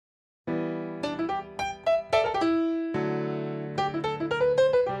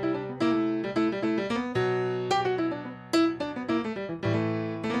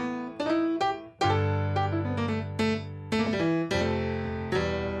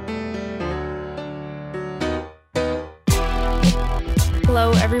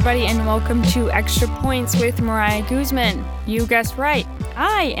everybody, and welcome to Extra Points with Mariah Guzman. You guessed right,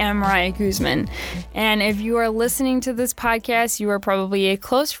 I am Mariah Guzman. And if you are listening to this podcast, you are probably a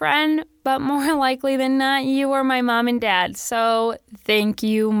close friend, but more likely than not, you are my mom and dad. So thank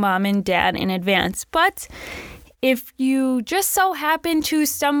you, mom and dad, in advance. But if you just so happen to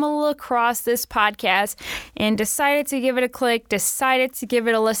stumble across this podcast and decided to give it a click, decided to give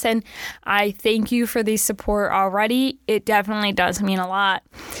it a listen, I thank you for the support already. It definitely does mean a lot.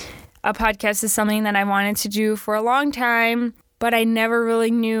 A podcast is something that I wanted to do for a long time, but I never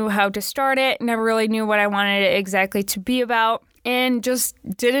really knew how to start it, never really knew what I wanted it exactly to be about, and just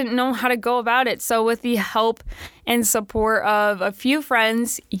didn't know how to go about it. So with the help and support of a few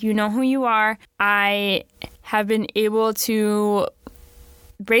friends, you know who you are, I have been able to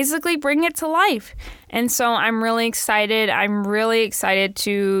basically bring it to life. And so I'm really excited. I'm really excited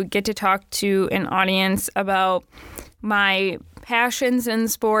to get to talk to an audience about my passions in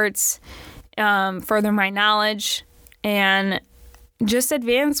sports, further my knowledge, and just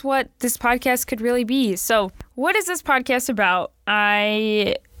advance what this podcast could really be. So what is this podcast about?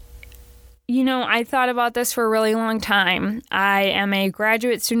 I thought about this for a really long time. I am a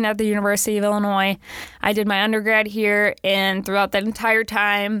graduate student at the University of Illinois. I did my undergrad here, and throughout that entire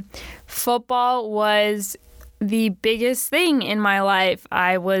time, football was the biggest thing in my life.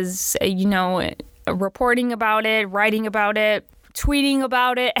 I was, reporting about it, writing about it, tweeting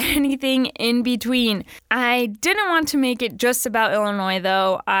about it, anything in between. I didn't want to make it just about Illinois,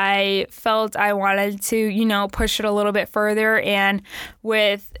 though. I felt I wanted to, push it a little bit further, and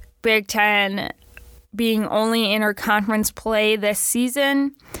with Big Ten being only interconference play this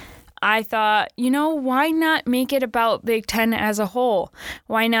season, I thought, why not make it about Big Ten as a whole?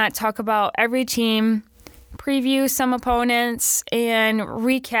 Why not talk about every team, preview some opponents, and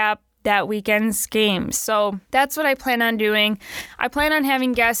recap that weekend's games? So that's what I plan on doing. I plan on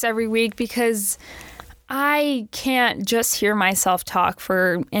having guests every week because I can't just hear myself talk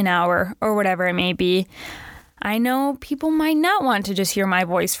for an hour or whatever it may be. I know people might not want to just hear my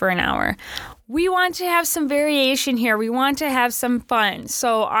voice for an hour. We want to have some variation here. We want to have some fun.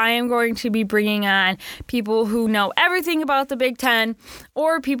 So I am going to be bringing on people who know everything about the Big Ten,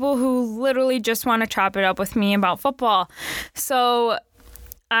 or people who literally just want to chop it up with me about football. So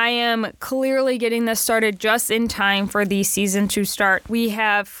I am clearly getting this started just in time for the season to start. We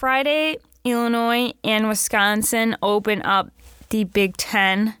have Friday, Illinois and Wisconsin open up the Big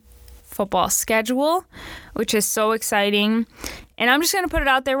Ten football schedule, which is so exciting. And I'm just going to put it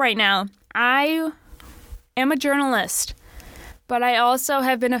out there right now. I am a journalist, but I also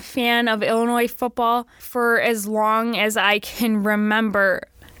have been a fan of Illinois football for as long as I can remember.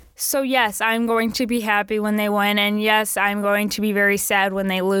 So yes, I'm going to be happy when they win, and yes, I'm going to be very sad when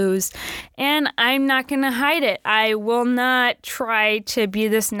they lose. And I'm not going to hide it. I will not try to be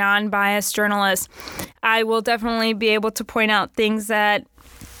this non-biased journalist. I will definitely be able to point out things that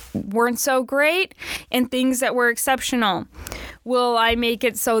weren't so great and things that were exceptional. Will I make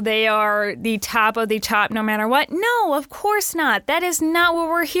it so they are the top of the top no matter what? No, of course not. That is not what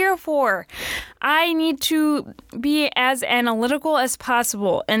we're here for. I need to be as analytical as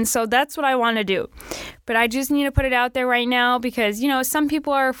possible, and so that's what I want to do. But I just need to put it out there right now because, some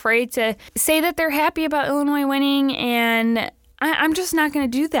people are afraid to say that they're happy about Illinois winning, and I'm just not going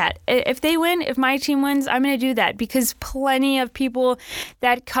to do that. If they win, if my team wins, I'm going to do that because plenty of people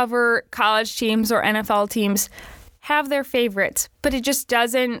that cover college teams or NFL teams have their favorites, but it just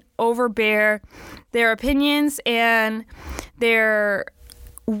doesn't overbear their opinions and their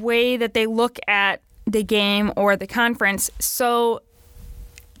way that they look at the game or the conference. So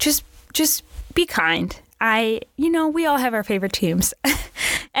just be kind. We all have our favorite teams.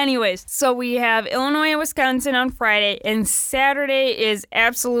 Anyways, so we have Illinois and Wisconsin on Friday, and Saturday is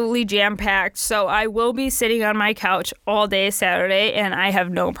absolutely jam-packed, so I will be sitting on my couch all day Saturday, and I have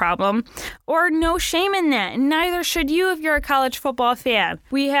no problem or no shame in that, and neither should you if you're a college football fan.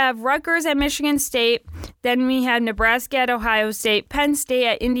 We have Rutgers at Michigan State, then we have Nebraska at Ohio State, Penn State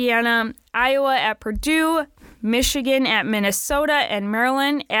at Indiana, Iowa at Purdue, Michigan at Minnesota, and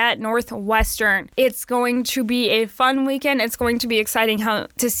Maryland at Northwestern. It's going to be a fun weekend. It's going to be exciting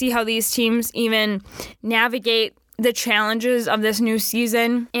to see how these teams even navigate the challenges of this new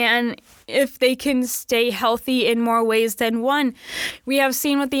season and if they can stay healthy in more ways than one. We have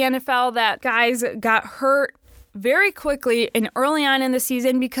seen with the NFL that guys got hurt very quickly and early on in the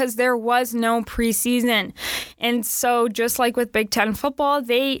season because there was no preseason. And so just like with Big Ten football,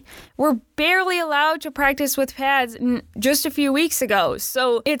 they were barely allowed to practice with pads just a few weeks ago.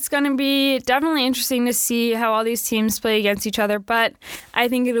 So it's going to be definitely interesting to see how all these teams play against each other. But I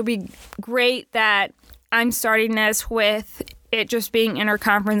think it'll be great that I'm starting this with it just being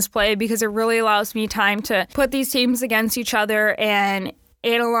interconference play because it really allows me time to put these teams against each other and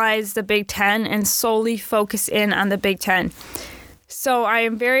analyze the Big Ten and solely focus in on the Big Ten. So I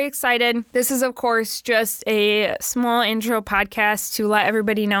am very excited. This is, of course, just a small intro podcast to let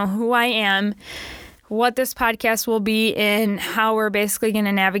everybody know who I am, what this podcast will be, and how we're basically going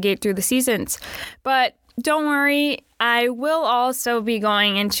to navigate through the seasons. But don't worry, I will also be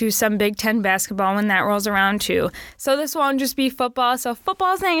going into some Big Ten basketball when that rolls around too. So this won't just be football. So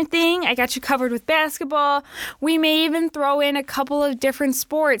football's not your thing. I got you covered with basketball. We may even throw in a couple of different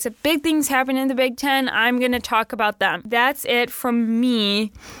sports. If big things happen in the Big Ten, I'm going to talk about them. That's it from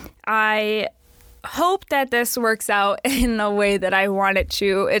me. I hope that this works out in the way that I want it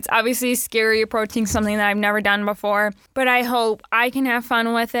to. It's obviously scary approaching something that I've never done before, but I hope I can have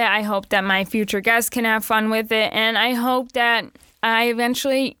fun with it. I hope that my future guests can have fun with it, and I hope that I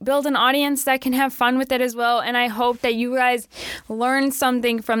eventually build an audience that can have fun with it as well, and I hope that you guys learn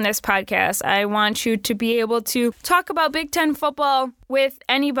something from this podcast. I want you to be able to talk about Big Ten football with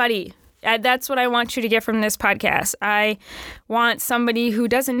anybody. That's what I want you to get from this podcast. I want somebody who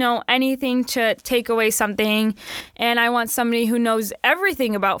doesn't know anything to take away something, and I want somebody who knows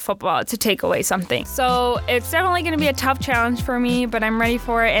everything about football to take away something. So it's definitely going to be a tough challenge for me, but I'm ready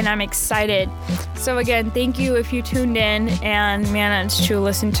for it, and I'm excited. So again, thank you if you tuned in and managed to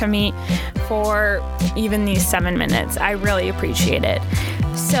listen to me for even these 7 minutes. I really appreciate it.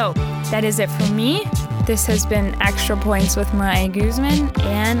 So that is it for me. This has been Extra Points with Mariah Guzman,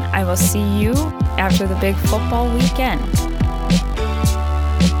 and I will see you after the big football weekend.